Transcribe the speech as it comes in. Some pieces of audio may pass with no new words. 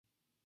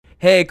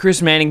Hey,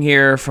 Chris Manning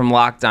here from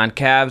Locked On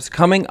Cavs.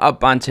 Coming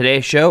up on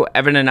today's show,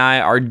 Evan and I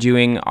are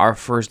doing our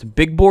first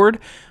big board.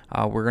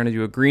 We're going to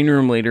do a green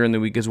room later in the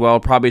week as well.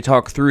 Probably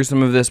talk through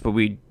some of this, but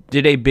we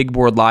did a big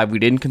board live. We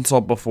didn't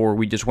consult before.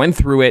 We just went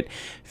through it,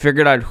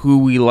 figured out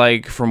who we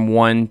like from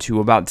 1 to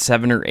about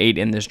 7 or 8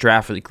 in this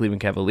draft for the Cleveland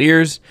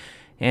Cavaliers.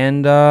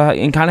 And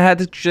kind of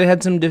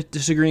had some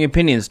disagreeing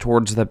opinions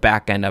towards the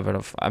back end of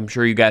it. I'm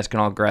sure you guys can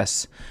all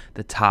guess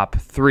the top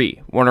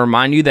 3. Want to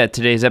remind you that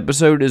today's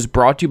episode is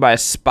brought to you by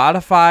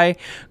Spotify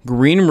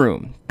Green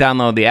Room.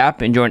 Download the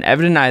app and join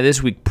Evan and I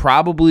this week,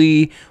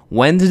 probably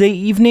Wednesday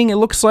evening, it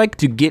looks like,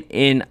 to get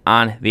in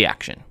on the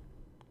action.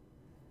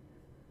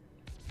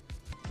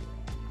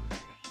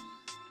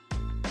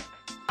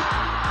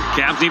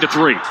 Cavs need a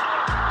 3.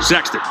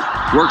 Sexton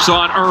works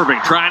on Irving,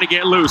 trying to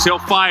get loose. He'll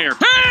fire.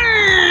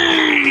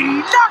 Hey!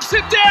 Knocks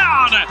it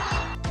down!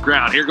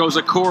 Ground. Here goes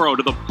Okoro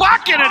to the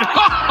bucket, and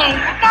oh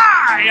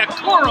my!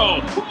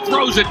 Okoro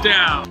throws it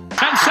down.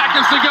 10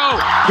 seconds to go.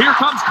 Here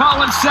comes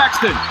Colin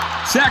Sexton.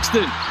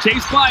 Sexton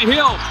chased by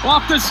Hill.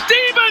 Off to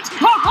Stevens.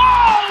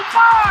 Oh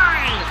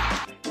my!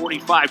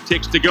 45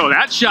 ticks to go.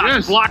 That shot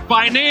is blocked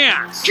by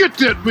Nance. Get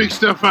that big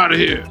stuff out of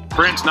here.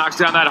 Prince knocks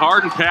down that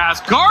Harden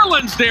pass.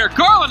 Garland's there.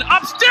 Garland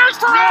upstairs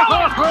for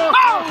Allen.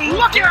 Oh,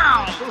 look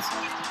out!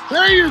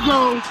 There you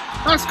go.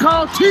 That's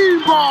called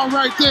team ball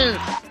right there.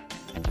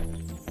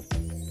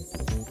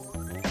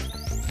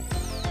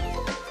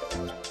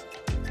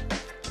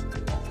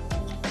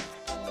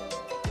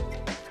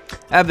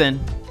 Evan,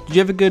 did you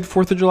have a good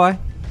 4th of July?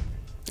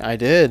 I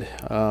did.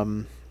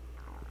 I'll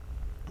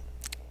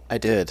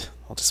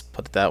just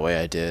put it that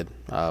way. I did.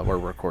 We're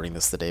recording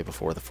this the day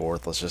before the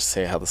 4th. Let's just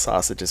say how the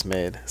sausage is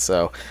made.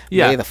 So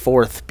May the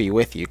 4th be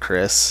with you,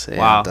 Chris. And,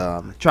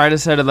 wow. Try to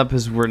set it up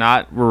as we're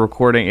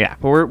recording. Yeah,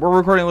 but we're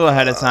recording a little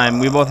ahead of time.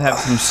 We both have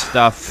some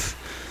stuff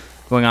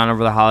going on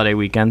over the holiday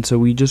weekend, so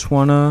we just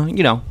want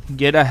to,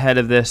 get ahead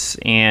of this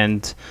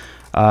and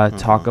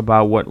talk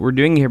about what we're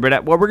doing here.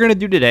 But what we're going to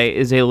do today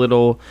is a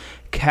little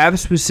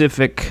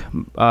Cavs-specific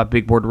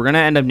big board. We're going to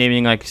end up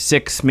naming like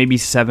 6, maybe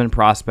 7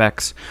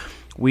 prospects.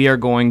 We are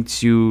going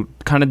to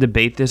kind of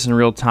debate this in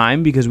real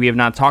time because we have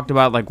not talked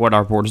about like what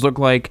our boards look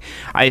like.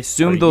 I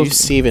assume those. You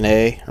Stephen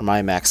A. or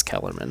my Max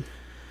Kellerman?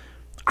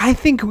 I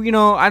think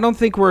I don't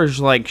think we're as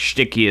like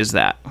shticky as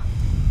that.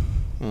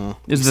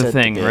 Is the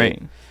thing, debate.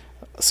 Right?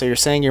 So you're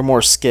saying you're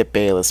more Skip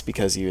Bayless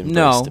because you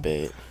embrace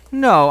debate?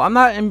 No, I'm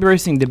not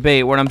embracing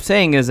debate. What I'm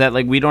saying is that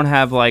like I don't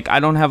have the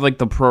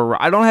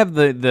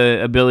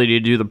ability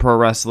to do the pro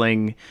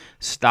wrestling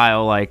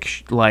style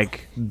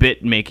like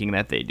bit making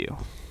that they do.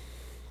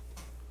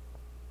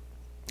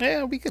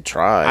 Yeah, we could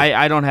try.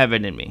 I don't have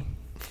it in me.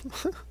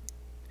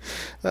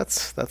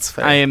 That's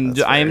fair. I am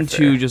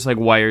too just like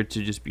wired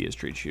to just be a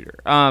straight shooter.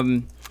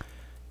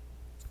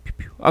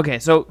 Okay,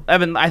 so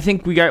Evan, I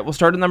think we'll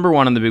start at number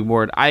 1 on the big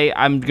board.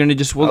 I'm gonna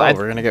just we're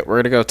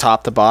gonna go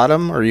top to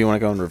bottom, or you want to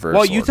go in reverse?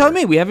 Well, you tell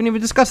me. We haven't even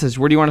discussed this.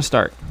 Where do you want to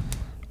start?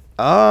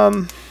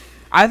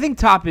 I think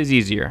top is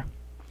easier.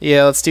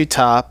 Yeah, let's do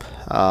top.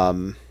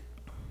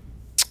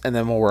 And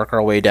then we'll work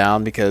our way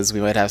down because we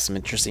might have some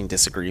interesting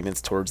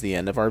disagreements towards the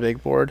end of our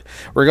big board.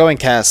 We're going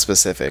Cavs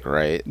specific,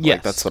 right? Yes.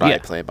 Like, that's what I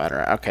play by.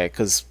 Okay,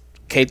 because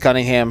Cade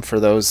Cunningham, for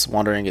those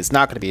wondering, is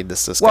not going to be in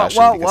this discussion.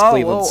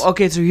 Well,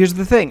 okay, so here's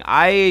the thing.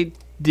 I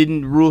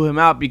didn't rule him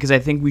out because I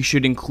think we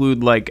should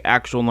include like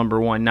actual number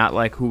 1, not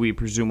like who we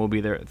presume will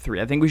be there at 3.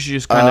 I think we should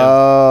just kind of...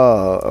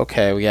 Oh,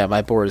 okay. Well, yeah,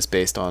 my board is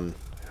based on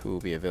who will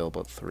be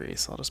available at 3,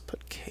 so I'll just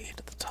put Cade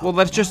at the top. Well,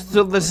 let's just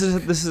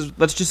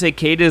say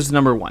Cade is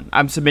number 1.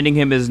 I'm submitting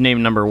him as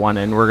name number 1,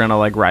 and we're gonna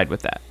like ride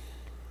with that.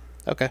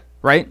 Okay.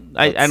 Right?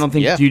 I don't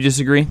think. Yeah. Do you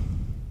disagree?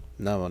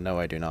 No,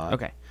 I do not.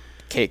 Okay.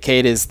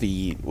 Cade is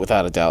the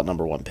without a doubt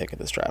number 1 pick of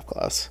this draft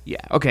class.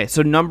 Yeah. Okay.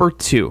 So number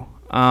 2.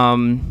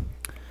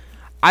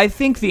 I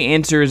think the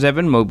answer is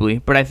Evan Mobley,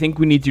 but I think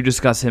we need to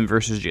discuss him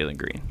versus Jalen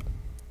Green.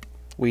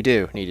 We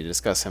do need to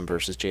discuss him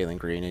versus Jalen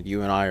Green, and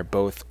you and I are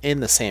both in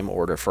the same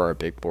order for our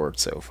big board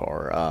so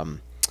far.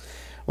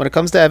 When it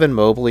comes to Evan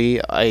Mobley,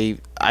 I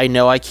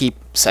know I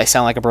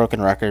sound like a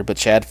broken record, but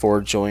Chad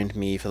Ford joined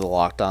me for the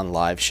Locked On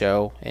Live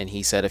show, and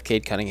he said if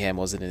Cade Cunningham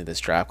wasn't in this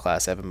draft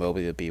class, Evan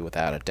Mobley would be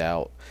without a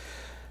doubt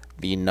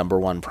the number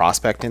 1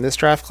 prospect in this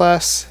draft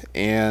class.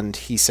 And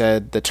he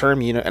said the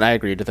term and I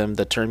agreed with him,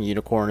 the term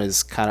unicorn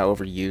is kind of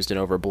overused and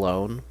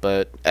overblown,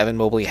 but Evan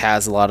Mobley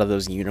has a lot of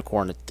those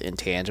unicorn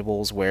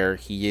intangibles where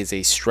he is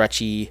a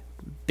stretchy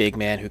big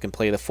man who can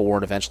play the 4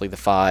 and eventually the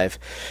 5,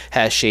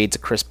 has shades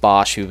of Chris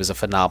Bosh, who was a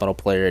phenomenal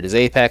player at his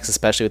apex,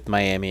 especially with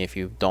Miami. If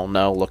you don't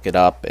know, look it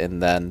up.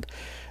 And then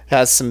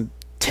has some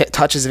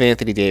touches of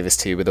Anthony Davis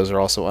too, but those are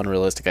also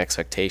unrealistic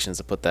expectations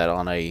to put that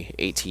on a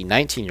 18,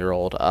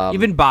 19-year-old.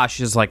 Even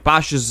Bosh is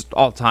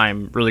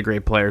all-time really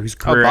great player whose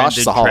career Bosh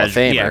is a Hall of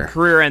Famer. Yeah,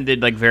 career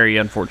ended like very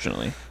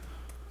unfortunately.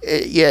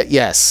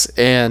 Yes,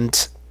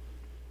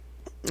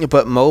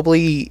 but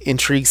Mobley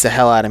intrigues the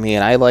hell out of me,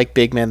 and I like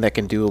big men that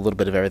can do a little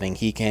bit of everything.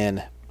 He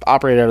can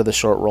operate out of the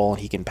short roll,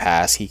 and he can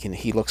pass.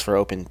 He looks for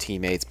open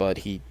teammates, but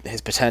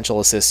his potential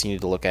assists you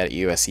need to look at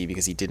USC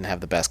because he didn't have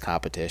the best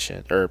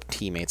competition, or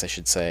teammates, I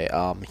should say.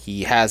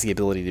 He has the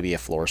ability to be a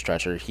floor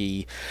stretcher.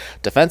 He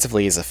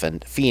defensively is a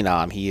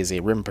phenom. He is a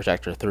rim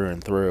protector through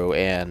and through,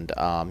 and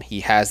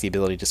he has the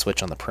ability to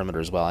switch on the perimeter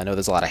as well. I know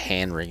there's a lot of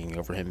hand-wringing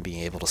over him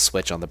being able to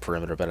switch on the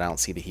perimeter, but I don't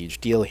see the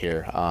huge deal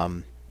here.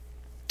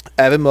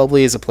 Evan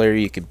Mobley is a player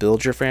you could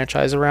build your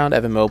franchise around.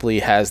 Evan Mobley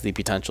has the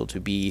potential to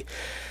be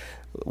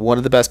one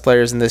of the best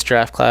players in this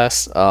draft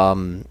class.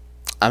 I'm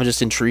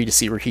just intrigued to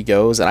see where he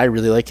goes, and I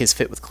really like his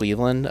fit with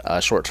Cleveland,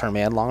 short-term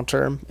and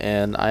long-term,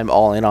 and I'm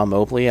all in on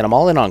Mobley, and I'm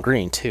all in on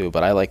Green too,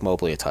 but I like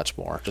Mobley a touch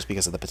more just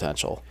because of the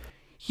potential.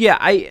 Yeah,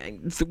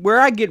 where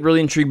I get really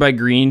intrigued by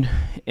Green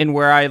and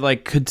where I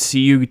could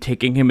see you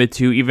taking him at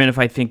 2, even if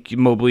I think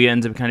Mobley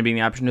ends up kind of being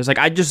the option, is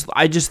I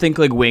just think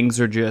wings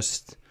are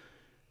just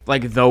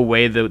the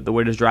way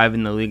to drive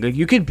in the league.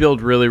 You could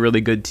build really,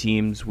 really good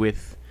teams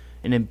with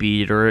an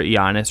Embiid or a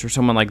Giannis or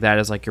someone like that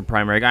as your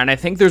primary guy. And I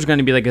think there's going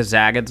to be a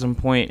zag at some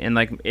point, and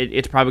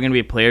it's probably going to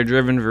be player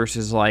driven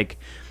versus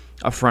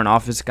a front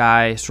office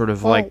guy sort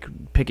of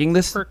picking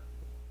this.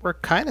 We're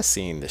kind of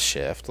seeing the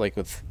shift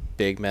with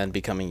big men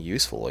becoming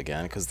useful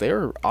again because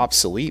they're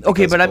obsolete.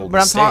 Okay, but I'm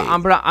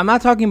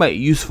not talking about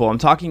useful. I'm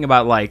talking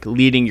about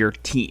leading your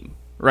team,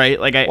 right?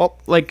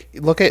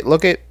 Look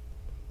at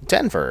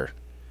Denver.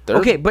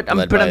 Okay, but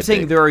I'm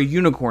saying there are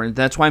unicorns.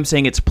 That's why I'm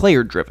saying it's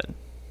player driven.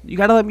 You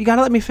gotta let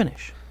me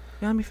finish.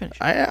 Let me finish.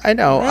 I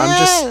know.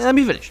 Let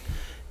me finish.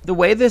 The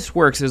way this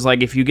works is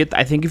if you get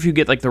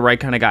the right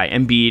kind of guy,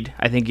 Embiid.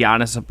 I think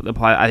Giannis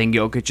apply. I think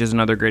Jokic is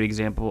another great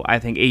example. I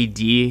think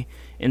AD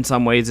in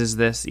some ways is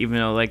this, even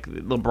though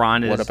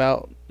LeBron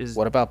is.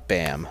 What about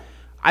Bam?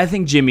 I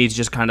think Jimmy's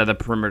just kind of the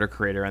perimeter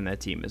creator on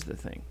that team is the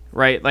thing,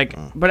 right?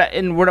 But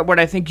what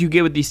I think you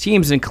get with these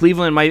teams, and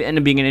Cleveland might end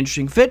up being an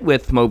interesting fit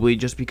with Mobley,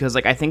 just because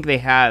I think they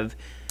have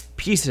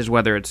pieces,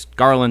 whether it's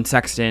Garland,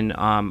 Sexton.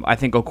 I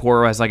think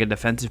Okoro has a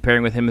defensive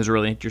pairing with him is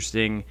really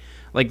interesting.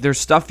 There's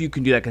stuff you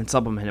can do that can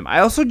supplement him. I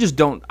also just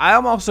don't. I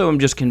am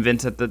just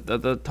convinced that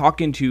the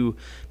talking to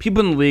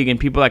people in the league and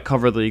people that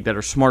cover the league that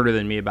are smarter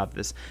than me about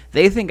this,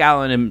 they think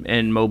Allen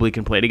and Mobley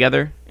can play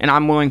together, and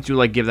I'm willing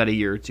to give that a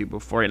year or two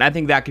before. And I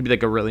think that could be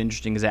a really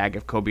interesting zag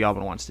if Kobe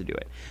Alvin wants to do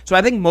it. So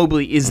I think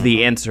Mobley is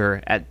the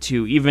answer at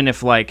 2, even if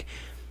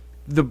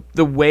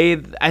the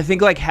way I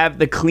think have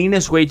the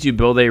cleanest way to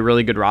build a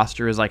really good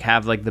roster is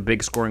have the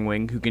big scoring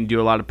wing who can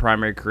do a lot of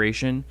primary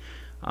creation.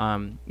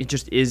 It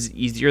just is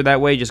easier that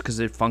way, just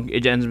because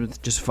it ends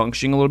with just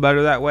functioning a little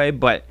better that way.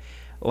 But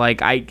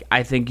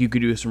I think you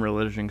could do some real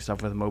interesting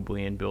stuff with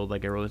Mobley and build a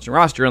real interesting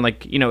roster. And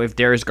if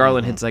Darius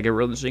Garland hits a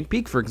real interesting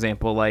peak, for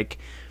example,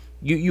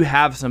 you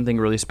have something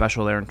really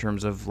special there in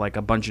terms of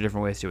a bunch of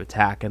different ways to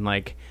attack. And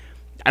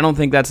I don't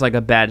think that's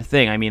a bad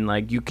thing. I mean,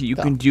 you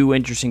can do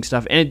interesting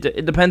stuff, and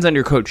it depends on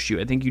your coach too.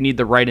 I think you need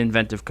the right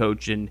inventive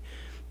coach, and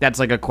that's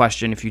a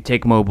question if you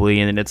take Mobley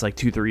and then it's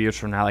 2-3 years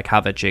from now,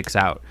 how that shakes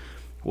out.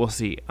 We'll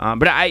see.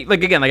 But I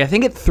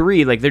think at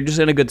 3, they're just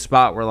in a good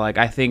spot where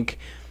I think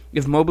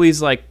if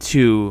Mobley's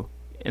 2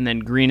 and then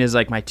Green is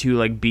my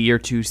 2 B or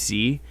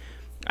 2C,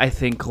 I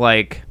think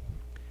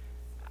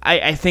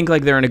I think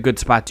they're in a good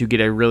spot to get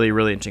a really,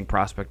 really interesting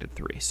prospect at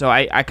 3. So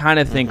I kind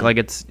of think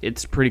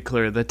it's pretty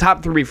clear. The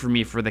top 3 for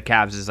me for the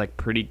Cavs is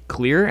pretty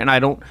clear, and I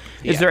don't.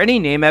 Yeah. Is there any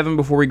name, Evan,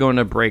 before we go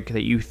into break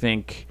that you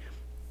think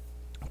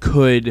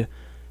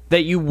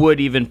that you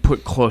would even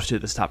put close to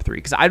this top 3?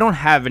 Because I don't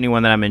have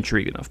anyone that I'm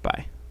intrigued enough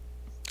by.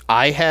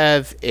 I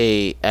have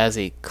as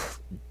a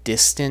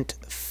distant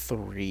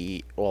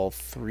 3. Well,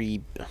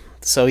 3.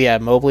 So yeah,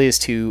 Mobley is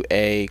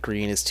 2A,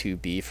 Green is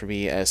 2B for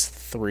me. As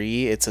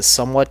 3, it's a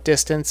somewhat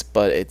distance,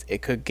 but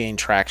it could gain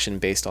traction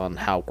based on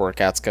how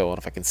workouts go and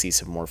if I can see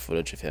some more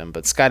footage of him.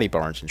 But Scotty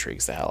Barnes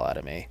intrigues the hell out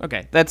of me.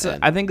 Okay,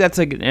 I think that's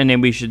a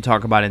name we should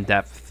talk about in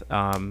depth.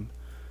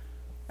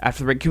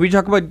 After the break,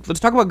 let's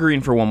talk about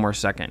Green for one more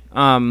second.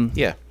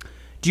 Yeah.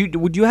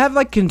 Would you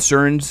have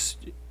concerns?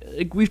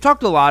 We've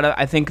talked a lot.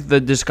 I think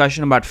the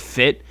discussion about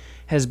fit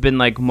has been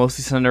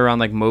mostly centered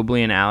around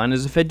Mobley and Allen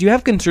as a fit. Do you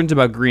have concerns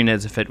about Green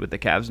as a fit with the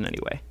Cavs in any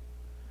way?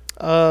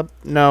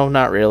 No,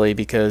 not really,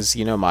 because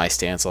my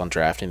stance on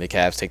drafting the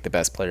Cavs: take the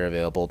best player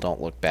available, don't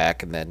look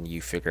back, and then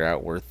you figure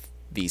out where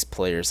these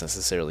players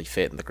necessarily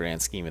fit in the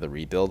grand scheme of the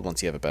rebuild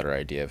once you have a better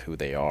idea of who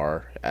they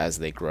are as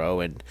they grow.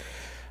 And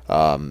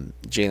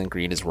Jalen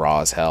Green is raw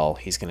as hell.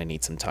 He's going to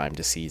need some time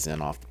to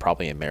season off,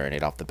 probably a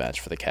marinate off the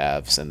bench for the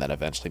Cavs, and then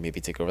eventually maybe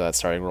take over that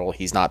starting role.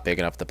 He's not big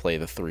enough to play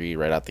the 3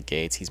 right out the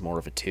gates. He's more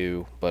of a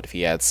 2, but if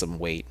he adds some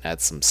weight,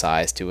 adds some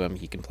size to him,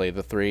 he can play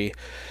the 3.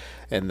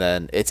 And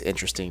then it's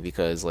interesting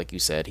because, like you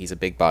said, he's a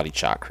big-bodied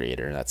shot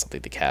creator, and that's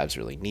something the Cavs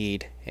really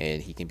need,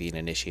 and he can be an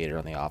initiator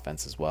on the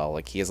offense as well.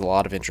 He has a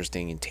lot of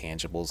interesting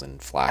intangibles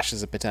and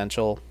flashes of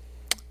potential,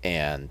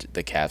 and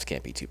the Cavs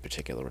can't be too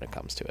particular when it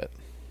comes to it.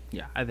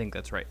 Yeah, I think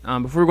that's right.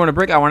 Before we go on a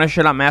break, I want to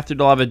shout out Matthew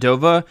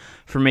Dellavedova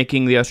for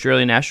making the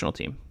Australian national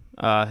team.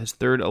 His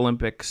 3rd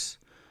Olympics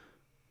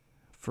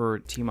for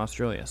Team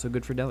Australia. So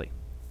good for Delhi.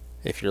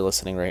 If you're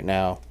listening right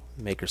now,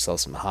 make yourself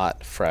some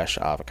hot, fresh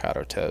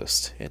avocado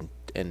toast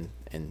and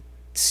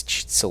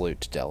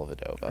salute to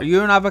Dellavedova. Are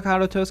you an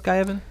avocado toast guy,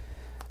 Evan?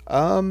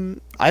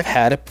 I've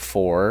had it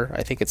before.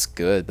 I think it's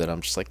good, but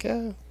I'm just like,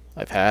 yeah,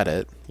 I've had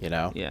it.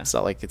 Yeah. It's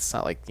not like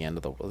the end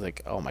of the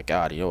like. Oh my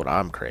god, you know what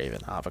I'm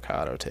craving?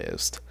 Avocado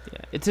toast. Yeah,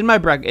 it's in my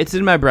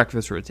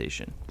breakfast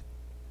rotation.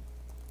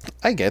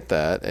 I get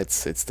that.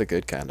 It's the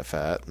good kind of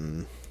fat,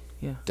 and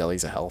Yeah.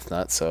 deli's a health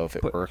nut, so if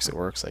it works, it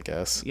works, I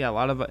guess. Yeah, a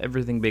lot of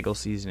everything bagel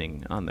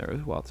seasoning on there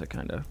as well to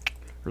kind of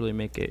really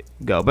make it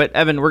go. But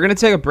Evan, we're gonna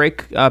take a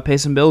break, pay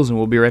some bills, and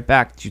we'll be right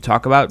back to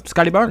talk about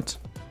Scotty Barnes.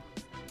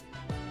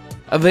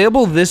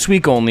 Available this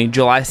week only,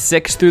 July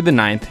 6th through the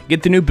 9th,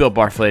 get the new Built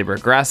Bar flavor,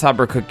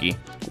 Grasshopper Cookie.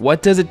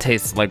 What does it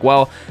taste like?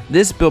 Well,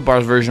 this Built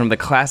Bar's version of the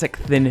classic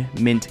thin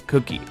mint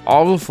cookie.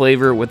 All the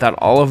flavor without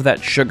all of that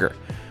sugar.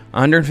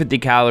 150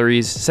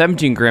 calories,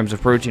 17 grams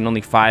of protein, only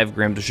 5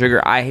 grams of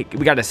sugar.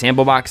 We got a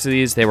sample box of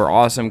these. They were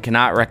awesome.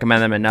 Cannot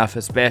recommend them enough,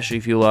 especially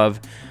if you love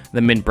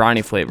the mint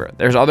brownie flavor.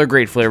 There's other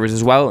great flavors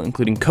as well,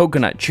 including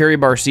coconut, cherry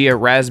barcia,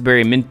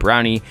 raspberry, mint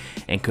brownie,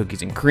 and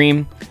cookies and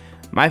cream.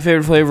 My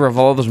favorite flavor of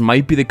all of those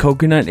might be the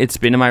coconut. It's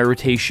been in my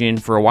rotation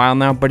for a while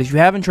now, but if you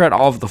haven't tried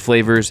all of the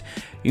flavors,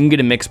 you can get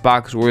a mixed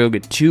box where you'll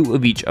get 2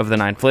 of each of the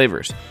 9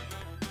 flavors.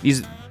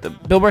 The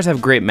Built Bars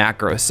have great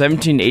macros,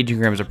 17 to 18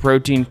 grams of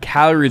protein,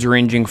 calories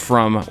ranging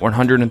from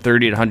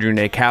 130 to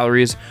 180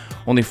 calories,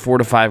 only 4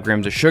 to 5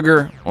 grams of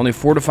sugar, only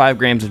 4 to 5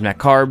 grams of net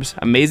carbs,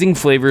 amazing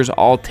flavors,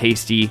 all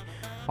tasty,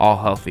 all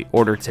healthy.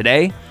 Order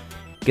today,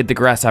 get the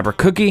Grasshopper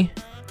Cookie,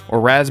 or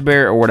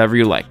raspberry, or whatever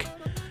you like.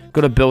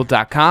 Go to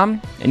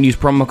Built.com and use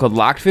promo code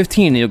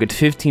LOCKED15 and you'll get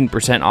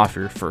 15% off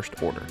your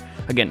first order.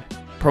 Again,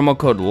 promo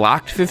code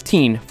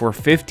LOCKED15 for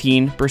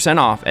 15%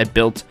 off at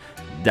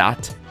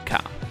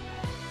Built.com.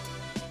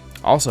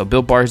 Also,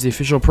 Built Bar is the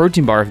official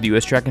protein bar of the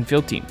U.S. track and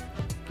field team.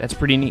 That's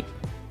pretty neat.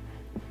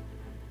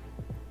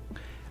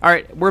 All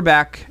right, we're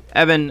back.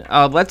 Evan,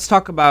 let's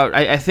talk about...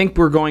 I think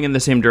we're going in the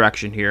same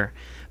direction here.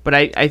 But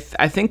I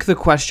think the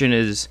question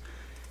is...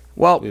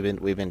 Well, we've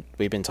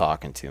been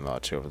talking too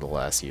much over the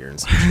last year and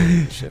some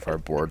change if our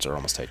boards are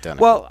almost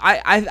identical. Well,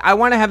 I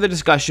want to have the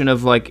discussion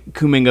of like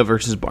Kuminga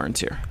versus Barnes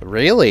here.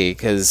 Really?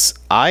 Because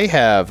I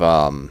have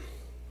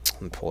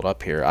let me pull it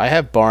up here. I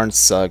have Barnes,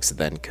 Suggs,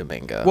 then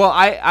Kuminga. Well,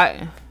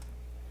 I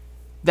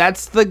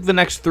that's like the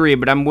next 3,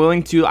 but I'm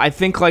willing to. I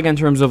think like in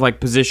terms of like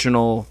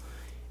positional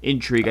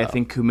intrigue, I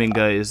think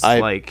Kuminga is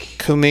like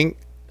Kuminga.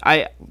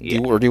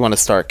 Or do you want to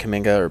start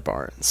Kuminga or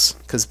Barnes?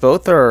 Because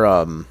both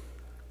are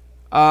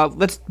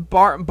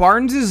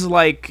Barnes is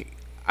like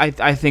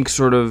I think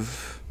sort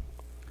of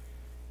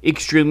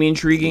extremely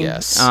intriguing.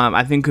 Yes.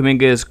 I think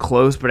Kuminga is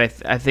close, but I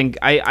think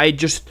I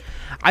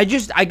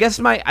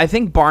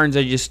think Barnes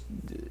just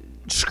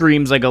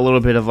screams like a little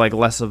bit of like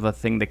less of a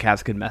thing the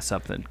Cavs could mess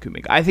up than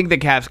Kuminga. I think the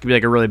Cavs could be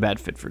like a really bad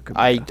fit for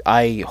Kuminga.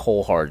 I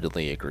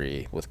wholeheartedly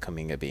agree with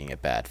Kuminga being a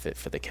bad fit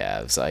for the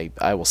Cavs.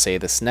 I will say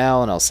this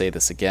now and I'll say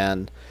this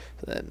again.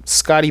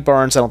 Scotty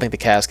Barnes, I don't think the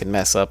Cavs can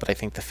mess up, but I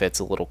think the fit's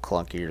a little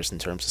clunkier just in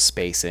terms of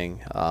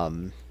spacing.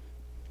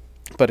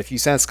 But if you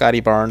send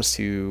Scotty Barnes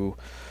to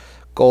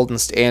Golden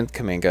State and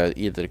Kuminga,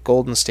 either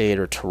Golden State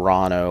or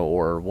Toronto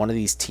or one of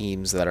these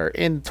teams that are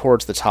in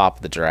towards the top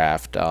of the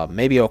draft,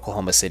 maybe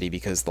Oklahoma City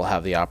because they'll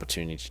have the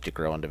opportunity to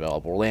grow and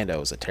develop.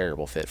 Orlando is a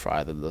terrible fit for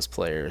either of those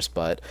players,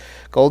 but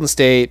Golden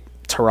State,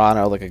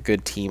 Toronto, like a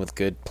good team with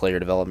good player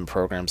development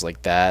programs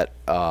like that,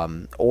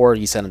 or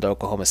you send them to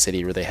Oklahoma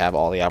City where they have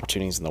all the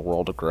opportunities in the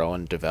world to grow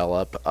and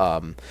develop.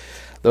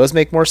 Those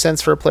make more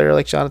sense for a player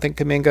like Jonathan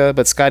Kuminga,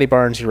 but Scotty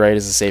Barnes, you're right,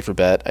 is a safer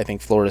bet. I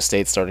think Florida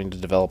State's starting to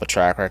develop a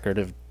track record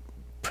of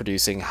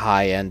producing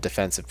high-end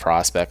defensive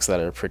prospects that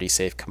are pretty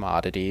safe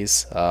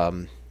commodities.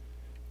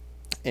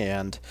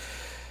 And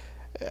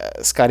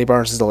Scotty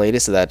Barnes is the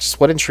latest of that. Just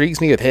what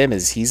intrigues me with him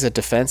is he's a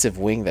defensive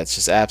wing that's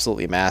just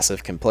absolutely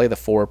massive, can play the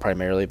 4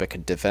 primarily, but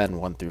can defend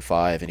 1 through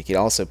 5, and he can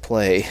also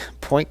play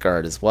point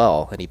guard as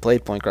well. And he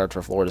played point guard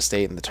for Florida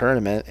State in the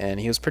tournament, and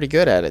he was pretty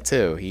good at it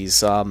too.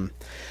 He's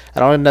I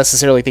don't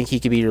necessarily think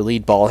he could be your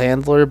lead ball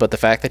handler, but the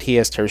fact that he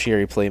has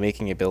tertiary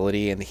playmaking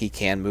ability and he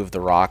can move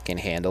the rock and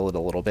handle it a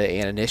little bit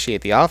and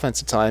initiate the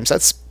offense at times,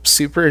 that's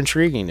super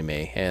intriguing to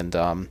me.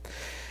 And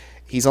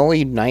he's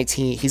only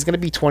 19. He's going to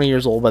be 20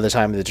 years old by the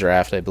time of the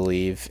draft, I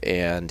believe,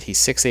 and he's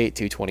 6'8",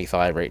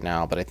 225 right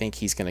now, but I think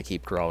he's going to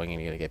keep growing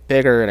and he's going to get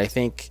bigger, and I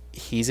think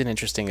he's an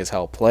interesting as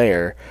hell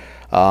player.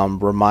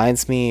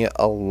 Reminds me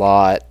a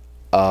lot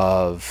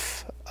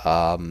of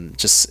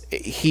just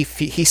he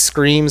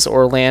screams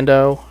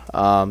Orlando.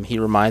 He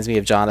reminds me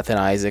of Jonathan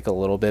Isaac a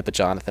little bit, but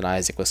Jonathan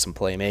Isaac with some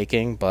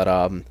playmaking. But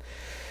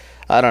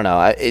I don't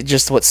know. It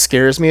just what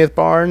scares me with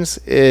Barnes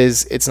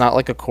is it's not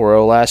like a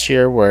Okoro last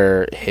year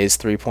where his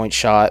 3-point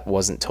shot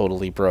wasn't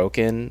totally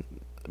broken.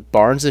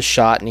 Barnes'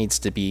 shot needs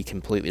to be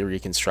completely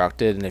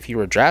reconstructed, and if he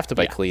were drafted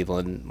by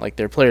Cleveland, like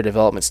their player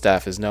development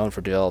staff is known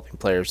for developing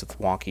players with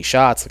wonky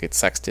shots, like it's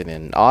Sexton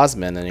and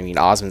Osman, and I mean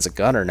Osman's a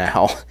gunner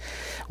now,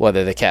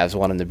 whether the Cavs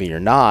want him to be or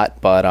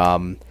not. But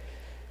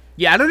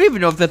Yeah, I don't even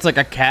know if that's like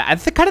a cat. I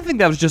kind of think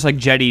that was just like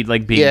Jetty,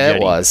 like being Yeah, Jetty.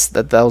 it was.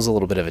 That was a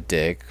little bit of a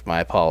dig.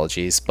 My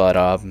apologies,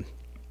 but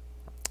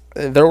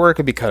their work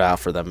would be cut out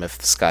for them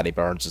if Scotty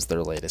Barnes is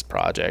their latest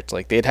project.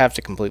 Like, they'd have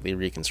to completely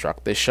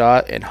reconstruct this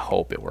shot and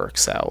hope it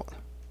works out.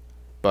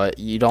 But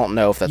you don't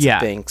know if that's a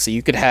thing. So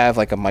you could have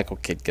like a Michael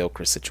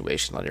Kidd-Gilchrist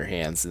situation on your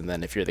hands, and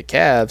then if you're the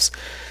Cavs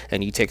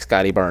and you take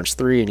Scotty Barnes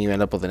 3 and you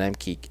end up with an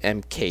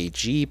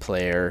MKG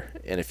player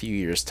in a few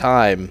years'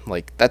 time,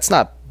 like, that's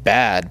not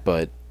bad,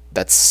 but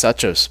that's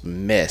such a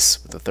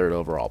miss with the 3rd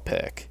overall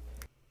pick.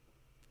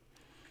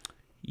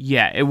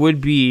 Yeah, it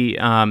would be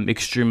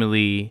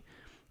extremely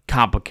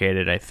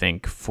complicated, I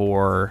think,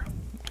 for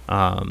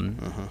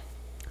some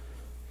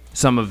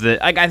of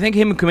the... I think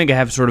him and Kuminga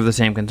have sort of the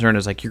same concern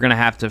as, like, you're going to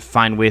have to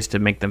find ways to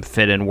make them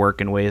fit and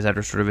work in ways that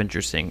are sort of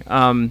interesting.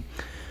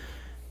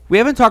 We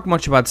haven't talked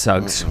much about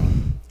Suggs.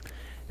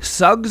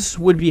 Suggs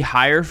would be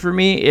higher for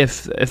me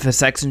if the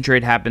Sexton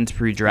trade happens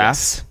pre-draft,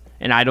 Yes.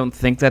 and I don't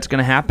think that's going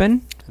to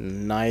happen.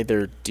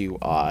 Neither do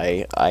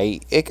I.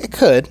 It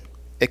could,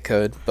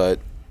 but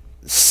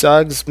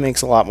Suggs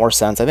makes a lot more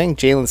sense. I think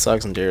Jalen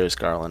Suggs and Darius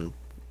Garland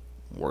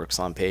works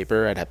on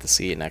paper. I'd have to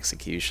see it in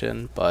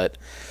execution, but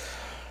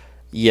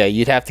yeah,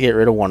 you'd have to get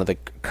rid of one of the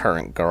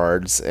current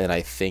guards, and I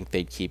think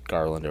they'd keep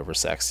Garland over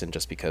Sexton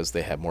just because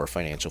they have more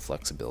financial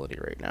flexibility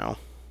right now.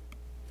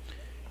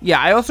 Yeah,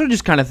 I also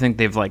just kind of think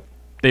they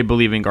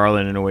believe in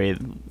Garland in a way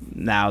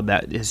now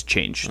that has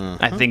changed.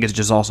 I think it's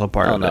just also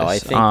part of this. I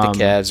think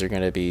the Cavs are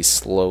going to be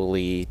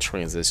slowly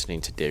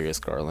transitioning to Darius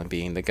Garland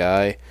being the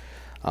guy.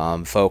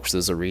 Folks,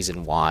 there's a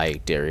reason why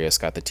Darius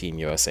got the Team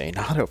USA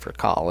not over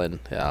Colin.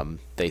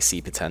 They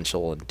see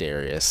potential in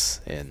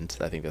Darius, and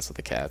I think that's what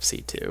the Cavs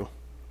see too.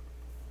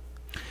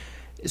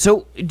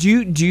 So do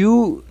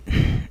you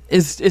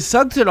is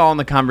Suggs at all in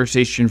the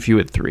conversation for you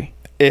at 3?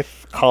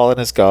 If Colin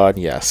is gone,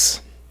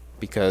 yes,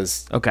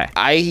 because Okay.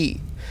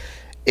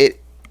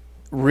 It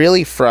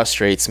really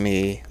frustrates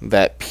me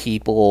that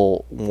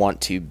people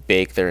want to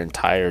bake their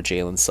entire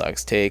Jalen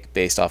Suggs take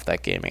based off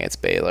that game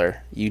against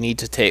Baylor. You need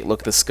to look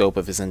at the scope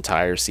of his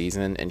entire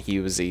season, and he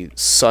was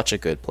such a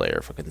good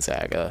player for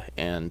Gonzaga,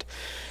 and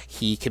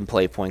he can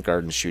play point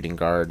guard and shooting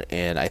guard,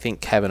 and I think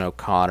Kevin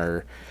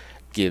O'Connor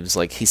gives,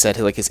 like he said,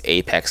 like his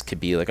apex could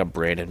be like a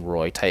Brandon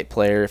Roy type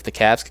player. If the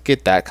Cavs could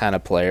get that kind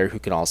of player who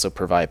can also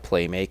provide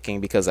playmaking,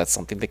 because that's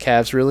something the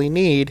Cavs really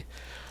need,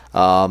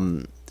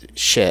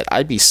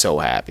 I'd be so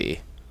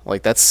happy.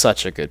 Like, that's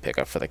such a good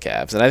pickup for the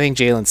Cavs. And I think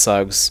Jalen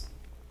Suggs,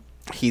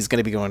 he's going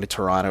to be going to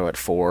Toronto at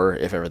 4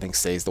 if everything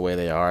stays the way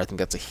they are. I think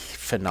that's a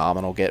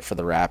phenomenal get for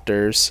the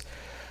Raptors.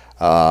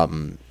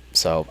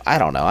 So I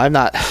don't know. I'm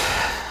not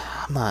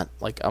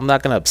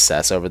going to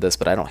obsess over this,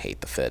 but I don't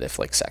hate the fit if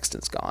like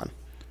Sexton's gone.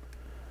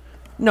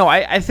 No,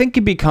 I think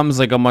it becomes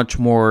like a much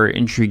more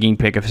intriguing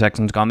pick if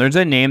Sexton's gone. There's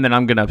a name that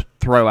I'm going to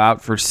throw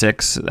out for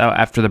 6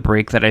 after the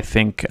break that I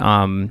think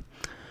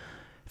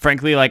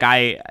frankly, like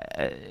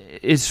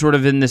is sort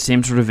of in the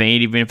same sort of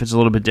vein, even if it's a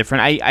little bit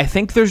different. I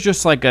think there's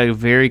just like a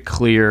very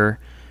clear,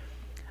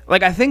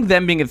 like I think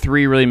them being at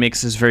 3 really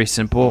makes this very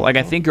simple. Like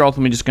I think you're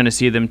ultimately just going to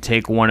see them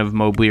take one of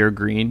Mobley or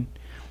Green,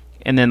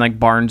 and then like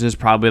Barnes is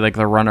probably like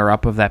the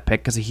runner-up of that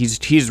pick because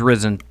he's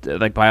risen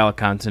like by all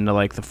accounts into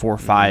like the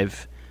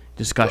 4-5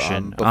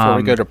 discussion. Before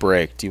we go to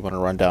break, do you want to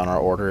run down our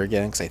order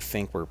again? Because I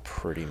think we're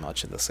pretty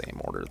much in the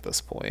same order at this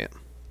point.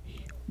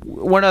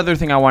 One other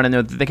thing I want to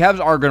note, that the Cavs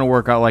are going to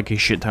work out like a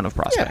shit ton of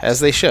prospects. Yeah, as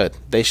they should.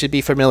 They should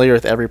be familiar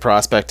with every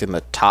prospect in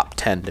the top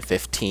 10 to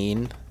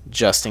 15,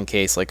 just in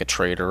case like a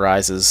trade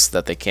arises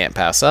that they can't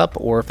pass up,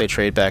 or if they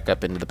trade back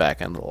up into the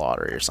back end of the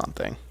lottery or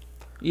something.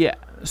 Yeah,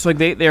 so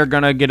like they're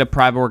going to get a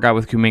private workout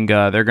with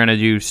Kuminga. They're going to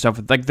do stuff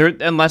with, like,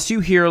 unless you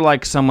hear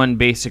like someone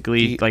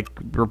basically like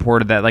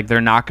reported that like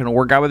they're not going to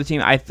work out with the team.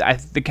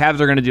 The Cavs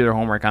are going to do their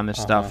homework on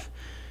this stuff.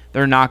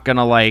 They're not going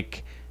to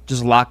like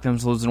just lock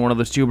themselves in one of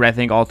those two, but I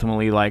think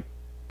ultimately, like,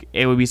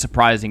 it would be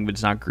surprising if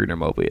it's not Green or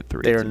Mobley at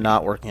 3. They're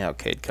not working out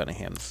Cade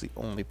Cunningham. It's the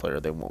only player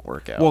they won't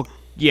work out. Well,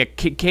 yeah,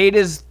 Cade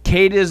is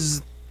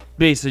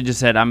basically just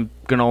said, I'm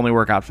going to only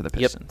work out for the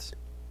Pistons.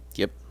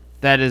 Yep.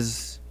 That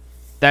is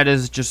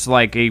just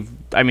like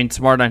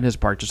smart on his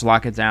part. Just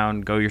lock it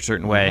down, go your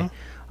certain way.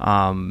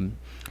 And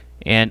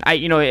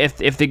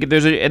if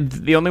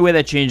the only way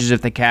that changes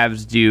if the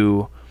Cavs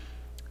do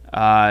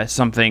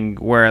something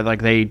where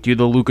like they do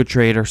the Luka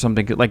trade or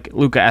something like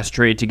Luka S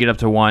trade to get up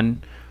to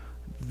 1,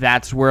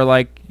 that's where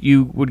like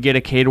you would get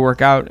a Cade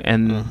workout,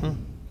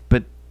 and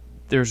but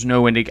there's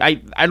no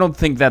I don't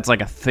think that's like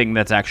a thing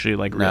that's actually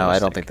like realistic. No, I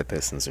don't think the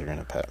Pistons are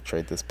going to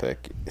trade this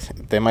pick.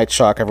 They might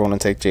shock everyone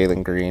and take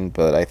Jalen Green,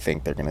 but I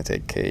think they're going to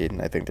take Cade,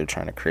 and I think they're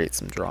trying to create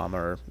some drama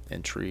or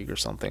intrigue or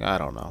something. I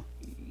don't know.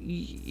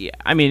 Yeah,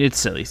 I mean, it's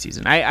silly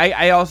season.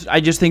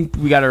 I just think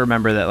we got to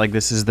remember that like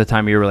this is the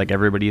time of year where like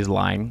everybody is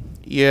lying.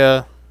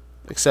 Yeah,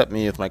 except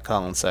me with my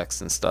Colin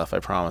Sexton stuff. I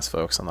promise,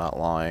 folks, I'm not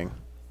lying.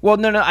 Well,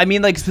 no, I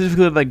mean like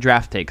specifically like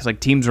draft takes. Like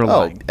teams are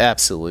lying. Oh,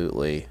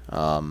 absolutely.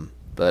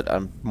 But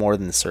I'm more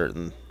than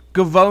certain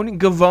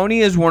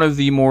Gavoni is one of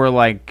the more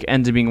like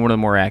ends up being one of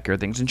the more accurate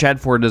things, and Chad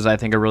Ford does I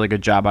think a really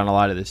good job on a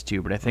lot of this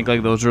too. But I think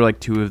like those are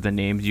like two of the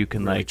names you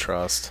can really like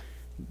trust.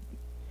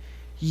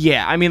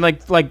 Yeah, I mean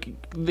like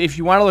if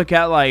you want to look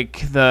at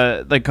like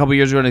the like a couple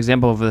years ago, an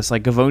example of this,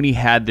 like Gavoni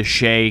had the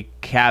Shea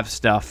Cav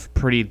stuff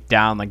pretty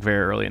down like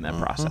very early in that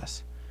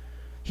process.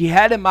 He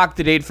had him mock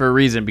the date for a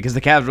reason because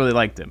the Cavs really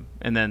liked him,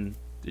 and then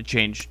it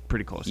changed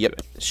pretty close. Yep,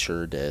 to it.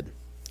 sure did.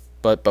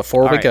 But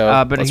before we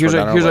go, but let's here's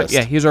run down our list.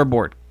 here's our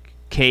board.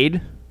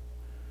 Cade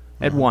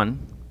at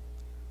 1,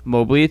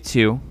 Mobley at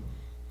 2,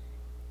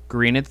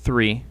 Green at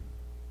 3.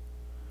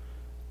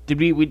 Did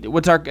we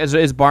what's our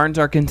is Barnes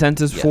our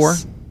consensus Yes. 4?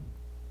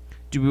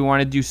 Do we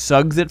want to do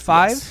Suggs at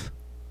 5? Yes.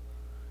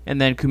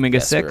 And then Kuminga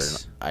Yes, we're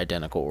 6? in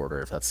identical order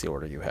if that's the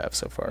order you have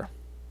so far.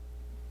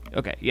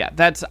 Okay, yeah,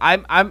 that's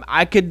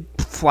I could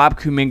flop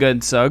Kuminga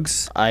and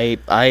Suggs. I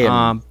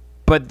am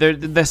But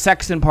the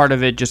Sexton part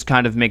of it just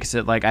kind of makes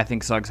it like I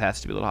think Suggs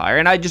has to be a little higher,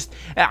 and I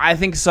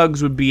think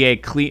Suggs would be a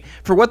clean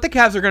for what the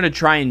Cavs are going to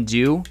try and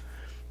do.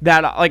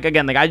 That like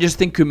again, like I just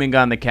think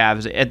Kuminga on the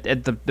Cavs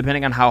at the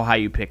depending on how high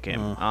you pick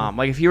him.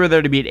 Like if you were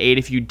there to be at 8,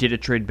 if you did a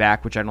trade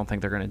back, which I don't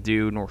think they're going to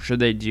do, nor should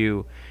they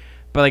do.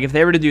 But like if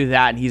they were to do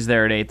that and he's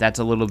there at 8, that's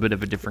a little bit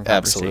of a different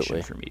conversation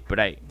Absolutely. for me. But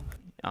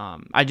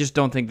I just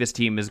don't think this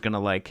team is going to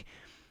like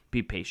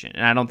be patient,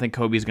 and I don't think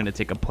Kobe's going to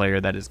take a player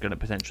that is going to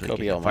potentially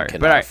Kobe get Allman fired.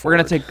 cannot But all right, we're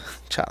going to afford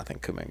take Jonathan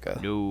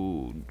Kuminga.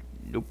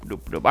 Nope.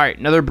 All right,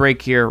 another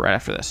break here right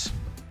after this.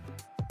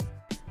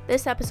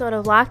 This episode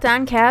of Locked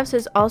On Cavs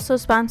is also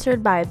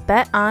sponsored by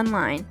Bet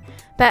Online.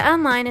 Bet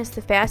Online is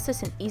the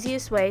fastest and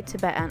easiest way to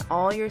bet on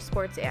all your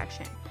sports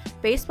action.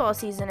 Baseball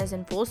season is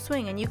in full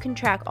swing, and you can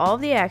track all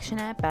of the action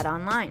at Bet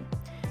Online.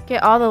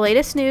 Get all the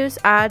latest news,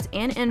 odds,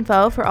 and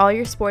info for all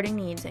your sporting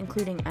needs,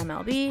 including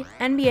MLB,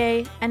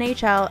 NBA,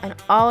 NHL, and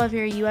all of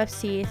your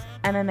UFC,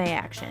 MMA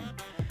action.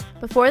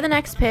 Before the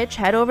next pitch,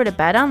 head over to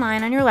Bet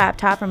Online on your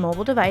laptop or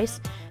mobile device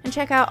and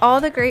check out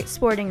all the great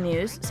sporting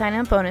news,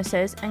 sign-up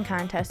bonuses, and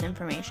contest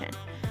information.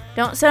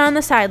 Don't sit on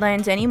the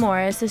sidelines anymore,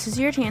 as this is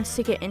your chance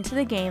to get into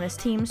the game as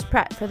teams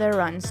prep for their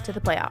runs to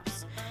the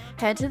playoffs.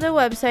 Head to the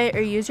website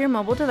or use your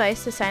mobile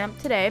device to sign up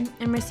today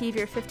and receive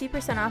your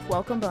 50% off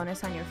welcome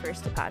bonus on your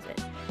first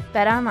deposit.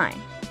 Bet Online,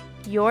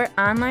 your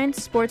online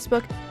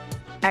sportsbook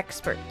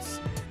experts.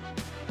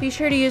 Be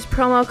sure to use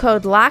promo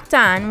code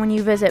LOCKEDON when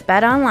you visit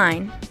Bet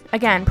Online.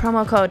 Again,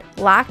 promo code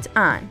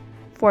LOCKEDON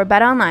for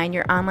Bet Online,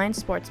 your online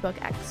sportsbook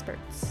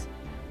experts.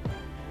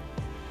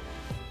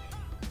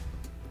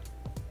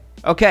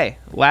 Okay,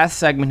 last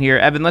segment here.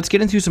 Evan, let's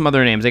get into some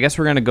other names. I guess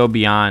we're going to go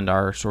beyond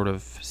our sort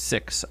of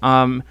 6.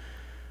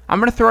 I'm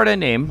going to throw out a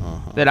name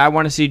that I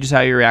want to see just how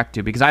you react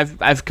to, because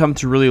I've come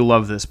to really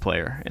love this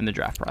player in the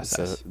draft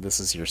process. So this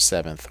is your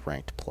 7th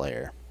ranked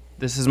player.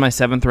 This is my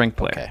 7th ranked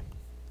player. Okay.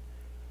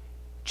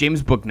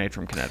 James Bouknight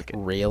from Connecticut.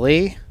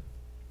 Really?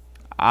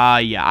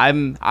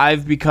 Yeah,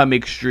 I've become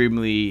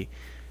extremely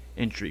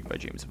intrigued by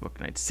James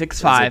Bouknight.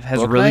 6'5", has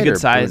really Bouknight good or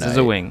size as a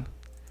Bouknight? wing.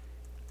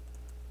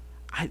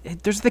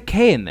 There's the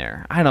K in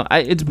there.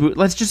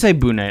 Let's just say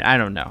Bouknight. I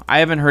don't know. I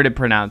haven't heard it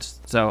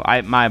pronounced, so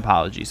my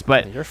apologies.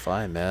 But You're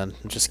fine, man.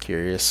 I'm just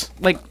curious.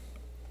 like,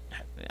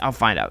 I'll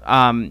find out.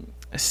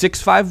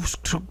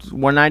 6'5",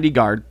 190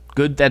 guard.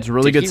 Good. That's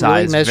really good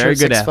size. Very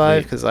good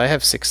athlete. Because I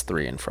have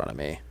 6'3" in front of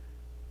me.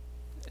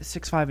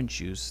 6'5" in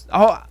shoes.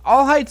 All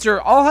heights are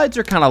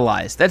kind of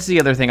lies. That's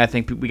the other thing I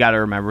think we got to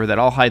remember, that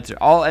all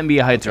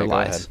NBA heights Okay, are go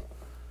lies. ahead.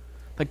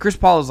 Like Chris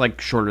Paul is like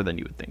shorter than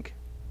you would think.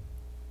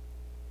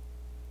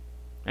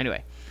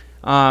 Anyway,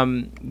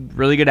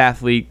 really good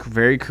athlete,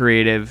 very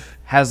creative,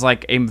 has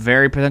like a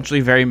potentially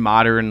very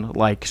modern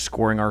like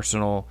scoring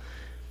arsenal.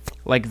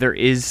 Like there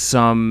is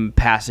some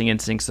passing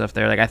instinct stuff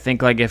there. Like I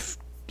think like if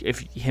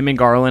him and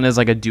Garland is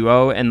like a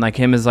duo, and like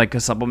him is like a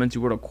supplement to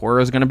what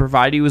Okoro is going to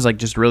provide you, is like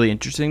just really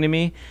interesting to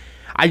me.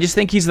 I just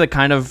think he's the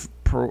kind of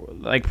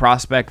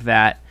prospect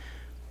that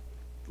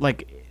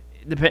like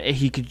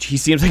he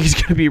seems like he's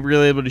going to be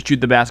really able to shoot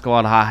the basketball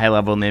at a high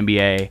level in the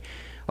NBA.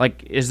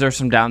 Like, is there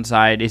some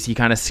downside? Is he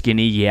kind of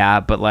skinny?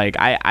 Yeah, but like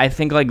I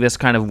think like this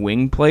kind of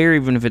wing player,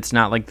 even if it's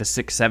not like the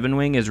 6'7"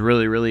 wing, is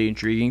really, really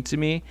intriguing to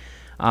me.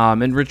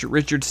 And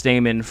Richard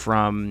Stamen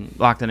from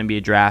Locked On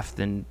NBA Draft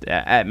and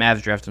at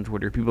Mavs Draft on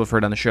Twitter, people have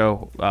heard on the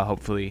show,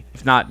 hopefully.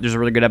 If not, there's a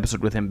really good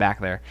episode with him back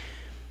there.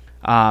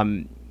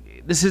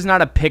 This is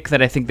not a pick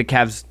that I think the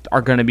Cavs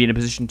are going to be in a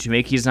position to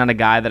make. He's not a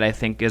guy that I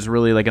think is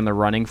really like in the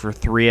running for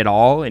 3 at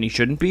all, and he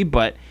shouldn't be,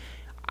 but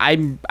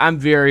I'm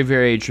very,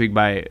 very intrigued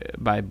by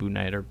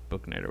Bouknight or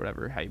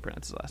whatever how you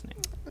pronounce his last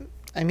name.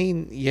 I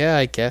mean, yeah,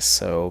 I guess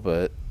so,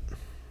 but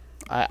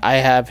I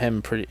have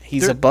him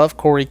he's above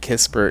Corey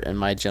Kispert in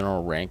my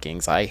general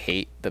rankings. I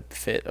hate the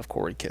fit of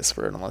Corey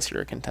Kispert unless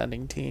you're a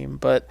contending team,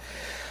 but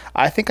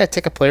I think I'd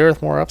take a player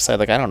with more upside.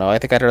 Like, I don't know. I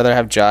think I'd rather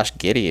have Josh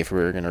Giddey if we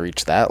were going to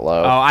reach that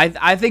low. Oh,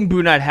 I think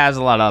Bouknight has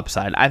a lot of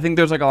upside. I think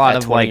there's like a lot At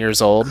of 20 like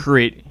years old?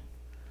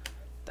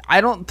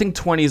 I don't think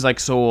 20 is like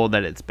so old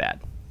that it's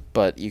bad.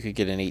 But you could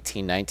get an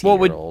 18,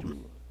 19-year-old.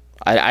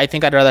 I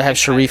think I'd rather have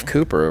Sharif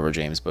Cooper over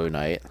James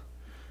Bouknight.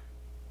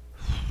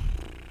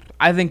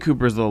 I think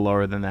Cooper's a little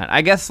lower than that.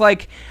 I guess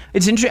like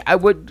it's interesting.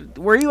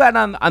 Where are you at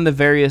on the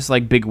various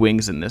like big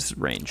wings in this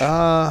range?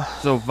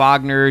 So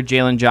Wagner,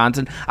 Jalen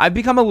Johnson. I've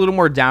become a little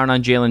more down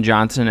on Jalen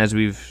Johnson as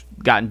we've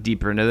gotten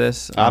deeper into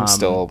this. I'm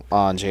still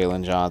on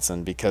Jalen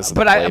Johnson because of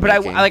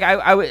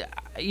the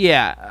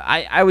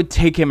I would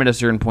take him at a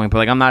certain point, but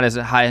like I'm not as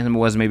high as I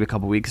was maybe a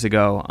couple weeks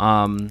ago.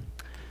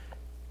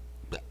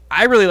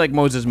 I really like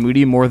Moses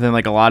Moody more than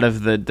like a lot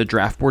of the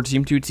draft boards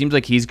seem to. It seems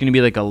like he's going to be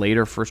like a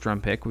later first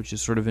round pick, which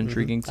is sort of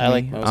intriguing to me. I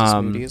like Moses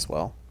Moody as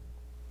well.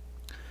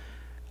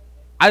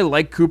 I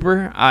like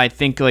Cooper. I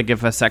think like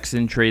if a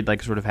Sexton trade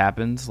like sort of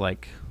happens,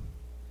 like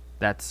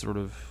that's sort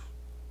of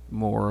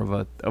more of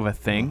a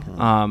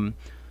thing.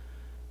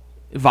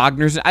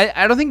 Wagner's.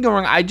 I don't think go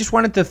wrong. I just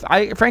wanted to.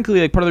 Frankly,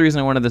 like part of the reason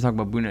I wanted to talk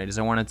about Boone Knight is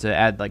I wanted to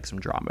add like some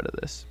drama to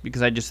this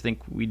because I just think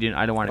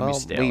I don't want to be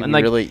stale. And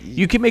like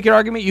you can make an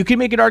argument. You can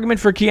make an argument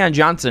for Keon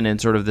Johnson in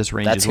sort of this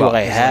range as well.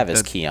 That's who I have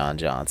is Keon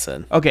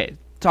Johnson. Okay,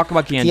 talk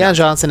about Keon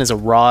Johnson is a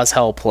raw as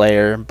hell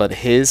player, but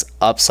his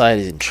upside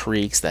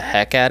intrigues the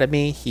heck out of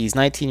me. He's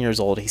 19 years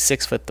old. He's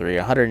 6'3",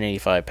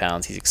 185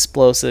 pounds. He's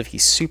explosive.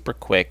 He's super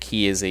quick.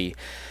 He is a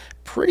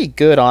pretty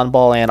good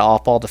on-ball and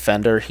off-ball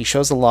defender. He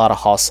shows a lot of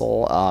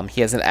hustle.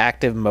 He has an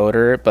active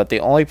motor, but the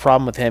only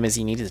problem with him is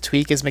he needs to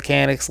tweak his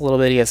mechanics a little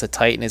bit. He has to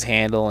tighten his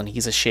handle, and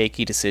he's a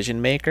shaky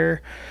decision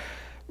maker.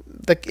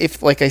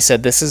 Like I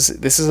said, this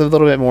is a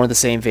little bit more in the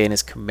same vein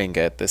as Kuminga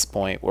at this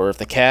point, where if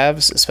the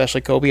Cavs,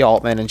 especially Kobe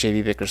Altman and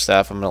JV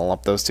Bickerstaff, I'm going to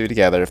lump those two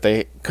together, if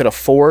they could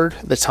afford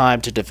the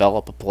time to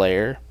develop a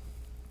player,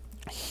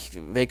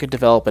 they could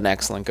develop an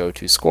excellent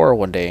go-to scorer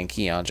one day in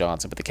Keon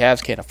Johnson, but the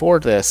Cavs can't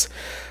afford this.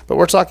 But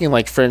we're talking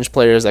like fringe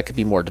players that could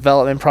be more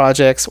development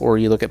projects, or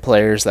you look at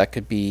players that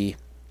could be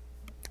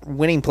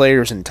winning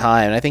players in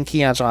time, and I think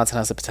Keon Johnson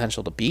has the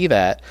potential to be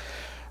that.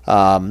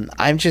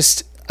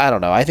 I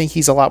don't know. I think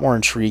he's a lot more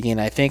intriguing.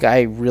 I think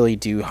I really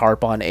do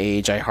harp on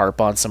age. I harp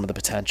on some of the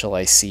potential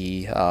I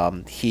see.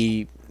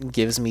 He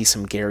gives me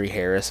some Gary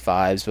Harris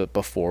vibes, but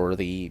before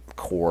the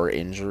core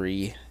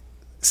injury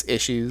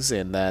issues.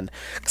 And then,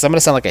 because I'm going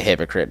to sound like a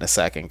hypocrite in a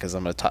second, because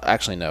I'm going to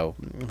actually no,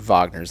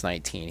 Wagner's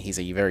 19. He's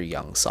a very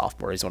young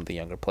sophomore. He's one of the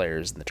younger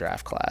players in the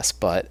draft class.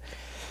 But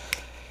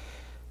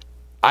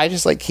I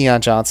just like Keon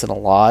Johnson a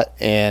lot.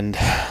 And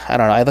I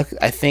don't know.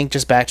 I think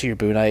just back to your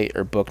Boo Night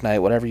or Book Night,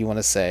 whatever you want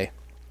to say,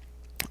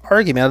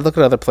 argument, I look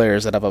at other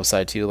players that have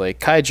upside too,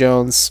 like Kai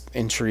Jones,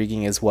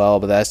 intriguing as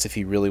well, but that's if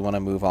you really want to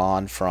move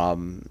on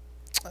from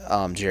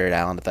Jared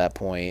Allen at that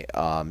point.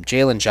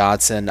 Jalen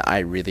Johnson, I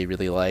really,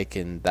 really like,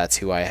 and that's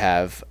who I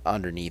have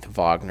underneath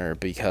Wagner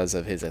because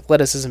of his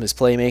athleticism, his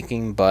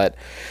playmaking,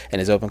 and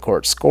his open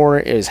court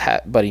score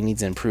but he needs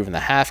to improve in the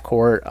half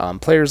court.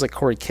 Players like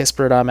Corey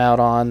Kispert, I'm out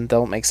on.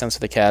 Don't make sense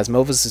for the Cavs.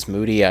 Moses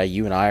Moody,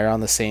 you and I are on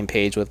the same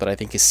page with, but I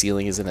think his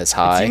ceiling isn't as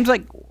high.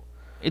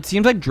 It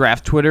seems like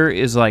draft Twitter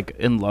is like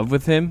in love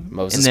with him,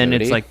 Moses and then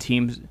Moody. It's like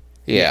teams,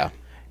 yeah.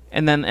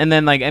 And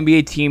then like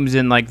NBA teams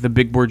in like the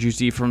big boards you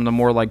see from the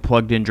more like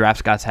plugged in draft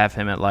scouts have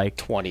him at like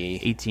 20,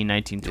 18,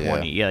 19,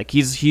 20. Yeah, like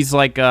he's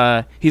like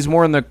he's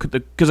more in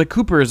because like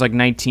Cooper is like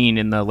 19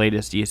 in the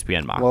latest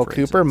ESPN mock. Well,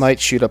 Cooper might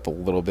shoot up a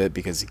little bit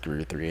because he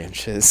grew 3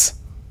 inches.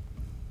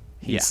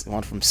 He's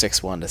went from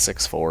 6'1" to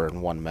 6'4"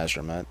 in one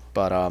measurement.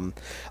 But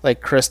like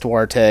Chris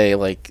Duarte,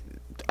 like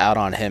out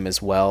on him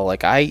as well.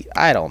 Like I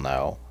don't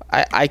know.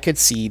 I could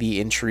see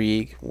the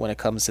intrigue when it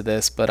comes to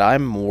this, but I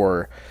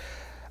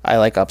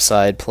like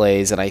upside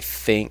plays, and I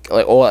think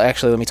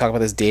actually let me talk about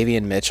this.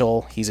 Davion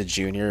Mitchell, he's a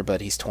junior,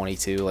 but he's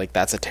 22. Like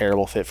that's a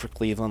terrible fit for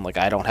Cleveland. Like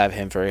I don't have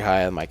him very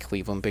high on my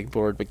Cleveland big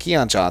board, but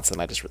Keon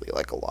Johnson I just really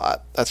like a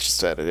lot. That's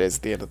just what it is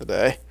at the end of the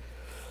day.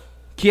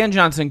 Keon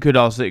Johnson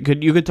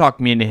you could talk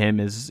me into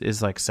him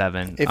is like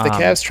 7. If the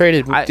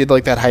Cavs did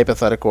like that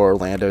hypothetical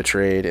Orlando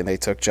trade and they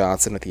took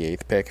Johnson with the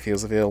 8th pick if he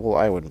was available,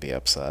 I wouldn't be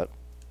upset.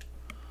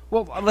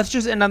 Well, let's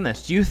just end on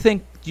this. Do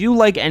you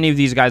like any of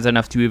these guys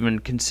enough to even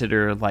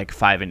consider like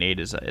 5 and 8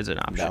 as an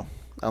option? No,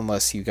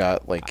 unless you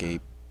got like a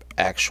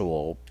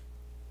actual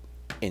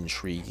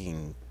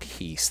intriguing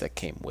piece that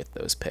came with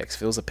those picks.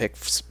 If it was a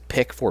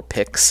pick for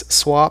picks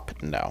swap,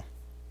 no.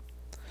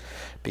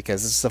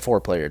 Because this is a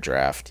 4-player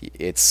draft.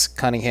 It's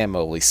Cunningham,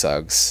 Mobley,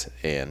 Suggs,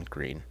 and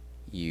Green.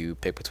 You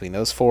pick between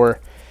those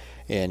 4,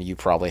 and you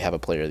probably have a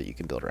player that you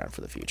can build around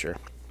for the future.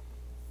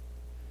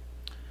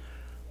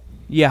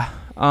 Yeah.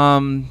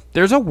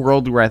 There's a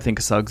world where I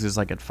think Suggs is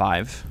like at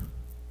 5.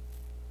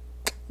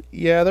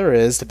 Yeah, there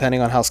is,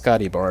 depending on how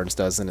Scotty Barnes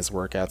does in his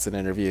workouts and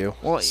interview.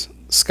 Well,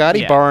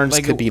 Scotty Barnes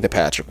could be the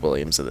Patrick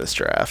Williams of this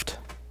draft.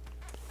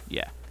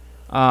 Yeah.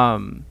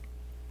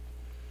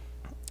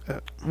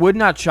 Would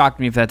not shock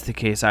me if that's the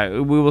case.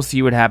 We will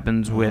see what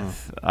happens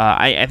with.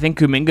 I think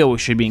Kuminga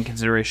should be in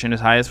consideration as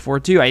high as 4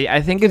 too.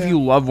 I think if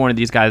you love one of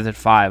these guys at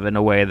 5 in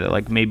a way that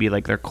like maybe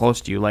like they're close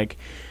to you, like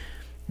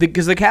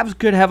because the Cavs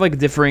could have like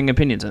differing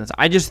opinions on this.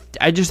 I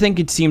just think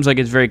it seems like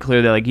it's very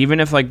clear that like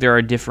even if like there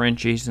are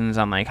differentiations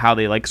on like how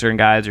they like certain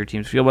guys or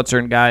teams feel about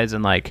certain guys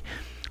and like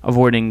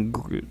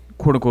avoiding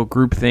quote-unquote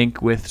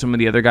groupthink with some of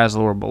the other guys a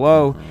little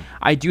below.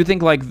 I do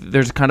think like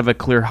there's kind of a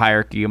clear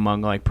hierarchy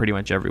among like pretty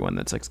much everyone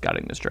that's like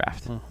scouting this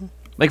draft.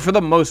 Like for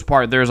the most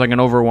part, there's like an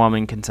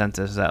overwhelming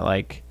consensus that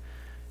like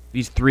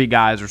these three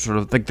guys are sort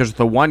of like there's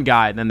the one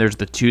guy, and then there's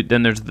the two,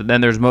 then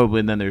there's Mobley,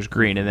 and then there's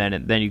Green,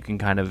 and then you can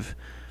kind of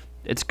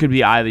it could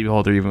be eye of the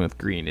beholder even with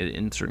Green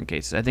in certain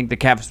cases. I think the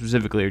Cavs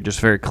specifically are just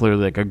very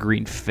clearly like a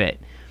Green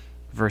fit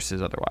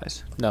versus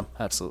otherwise. No,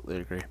 absolutely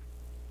agree.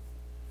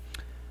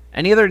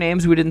 Any other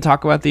names we didn't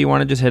talk about that you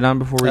want to just hit on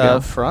before we go?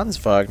 Franz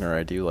Wagner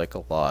I do like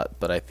a lot,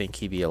 but I think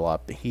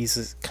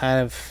he's kind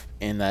of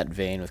in that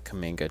vein with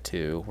Kuminga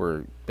too,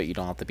 but you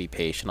don't have to be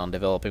patient on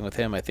developing with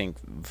him. I think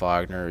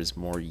Wagner is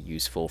more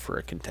useful for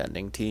a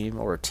contending team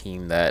or a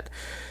team that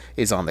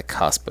is on the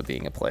cusp of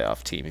being a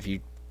playoff team.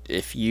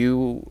 If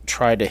you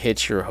try to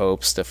hitch your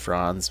hopes to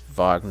Franz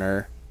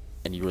Wagner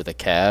and you were the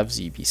Cavs,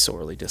 you'd be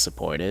sorely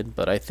disappointed.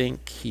 But I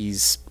think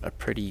he's a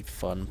pretty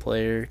fun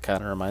player.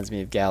 Kind of reminds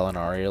me of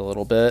Gallinari a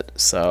little bit.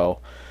 So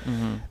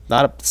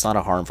it's not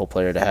a harmful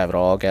player to have at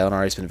all.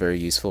 Gallinari's been very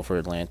useful for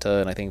Atlanta,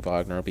 and I think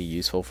Wagner will be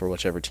useful for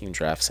whichever team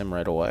drafts him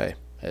right away.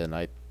 And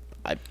I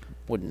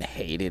wouldn't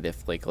hate it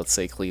if, like, let's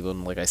say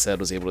Cleveland, like I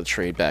said, was able to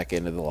trade back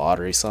into the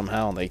lottery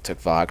somehow and they took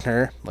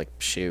Wagner. Like,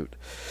 shoot.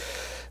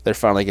 They're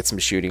finally get some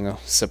shooting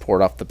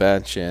support off the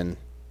bench, and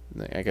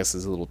I guess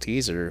as a little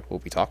teaser, we'll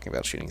be talking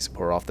about shooting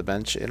support off the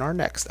bench in our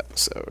next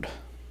episode.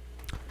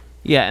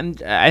 Yeah,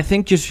 and I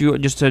think just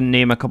to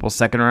name a couple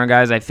second-round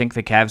guys, I think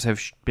the Cavs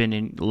have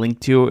been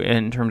linked to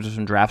in terms of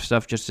some draft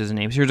stuff, just as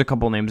names. Here's a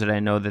couple names that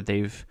I know that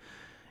they've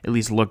at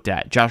least looked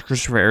at. Josh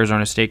Christopher,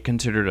 Arizona State,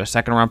 considered a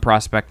second-round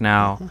prospect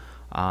now.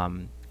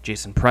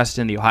 Jason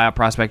Preston, the Ohio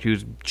prospect,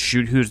 who's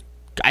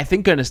I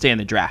think going to stay in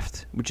the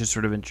draft, which is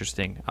sort of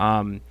interesting.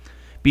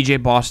 B.J.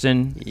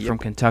 Boston from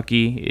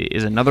Kentucky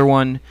is another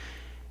one.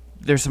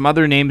 There's some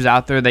other names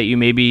out there that you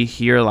maybe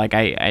hear. Like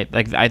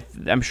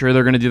I'm sure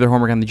they're going to do their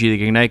homework on the G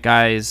League Ignite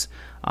guys.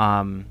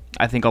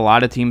 I think a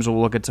lot of teams will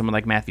look at someone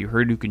like Matthew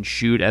Hurd, who can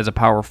shoot as a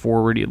power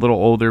forward, a little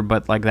older,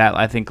 but like that.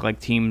 I think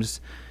like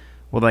teams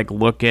will like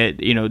look at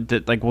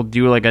we'll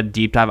do like a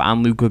deep dive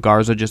on Luka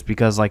Garza just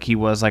because like he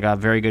was like a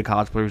very good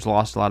college player who's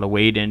lost a lot of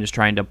weight and is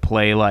trying to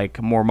play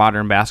like more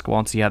modern basketball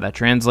and see how that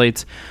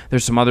translates.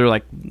 There's some other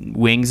like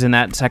wings in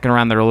that second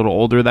round that are a little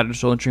older that are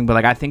still interesting, but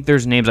like I think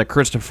there's names like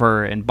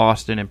Christopher and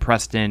Boston and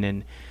Preston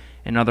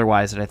and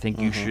otherwise that I think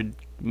you should.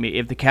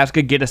 If the Cavs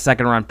could get a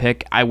second round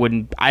pick, I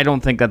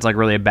don't think that's like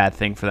really a bad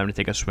thing for them to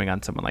take a swing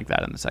on someone like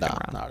that in the second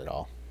round. Not at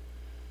all.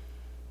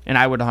 And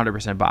I would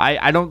 100%, but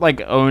I don't like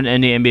own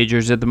any NBA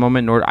jerseys at the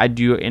moment, nor I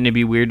do, and it'd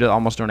be weird to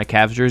almost own a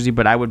Cavs jersey,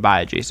 but I would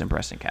buy a Jason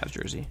Preston Cavs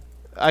jersey.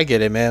 I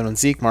get it, man. When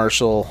Zeke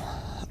Marshall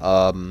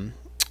I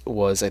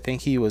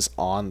think he was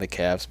on the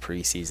Cavs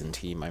preseason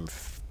team, I'm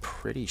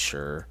pretty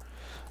sure.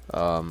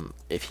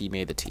 If he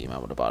made the team, I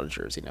would have bought a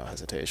jersey, no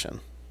hesitation.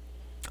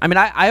 I mean,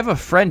 I have a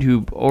friend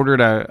who ordered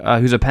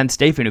who's a Penn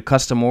State fan who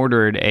custom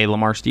ordered a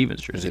Lamar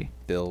Stevens jersey. Is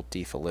it Bill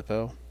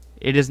DiFilippo?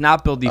 It is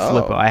not Bill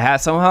DiFilippo. I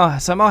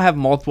somehow have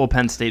multiple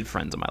Penn State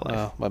friends in my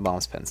life. My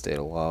mom's Penn State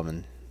alum,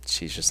 and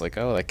she's just like,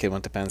 "Oh, that kid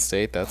went to Penn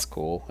State. That's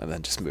cool," and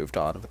then just moved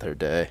on with her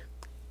day.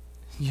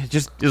 Yeah,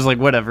 just like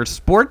whatever.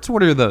 Sports.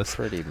 What are those?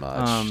 Pretty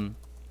much.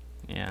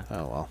 Yeah.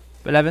 Oh well.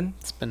 But Evan,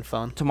 it's been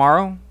fun.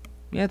 Tomorrow,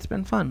 it's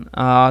been fun.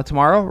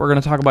 Tomorrow we're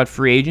gonna talk about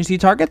free agency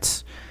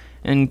targets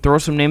and throw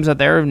some names out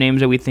there of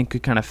names that we think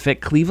could kind of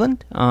fit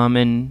Cleveland.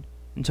 And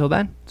until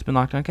then, it's been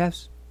Locked On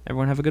Cavs.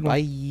 Everyone have a good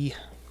one. Bye.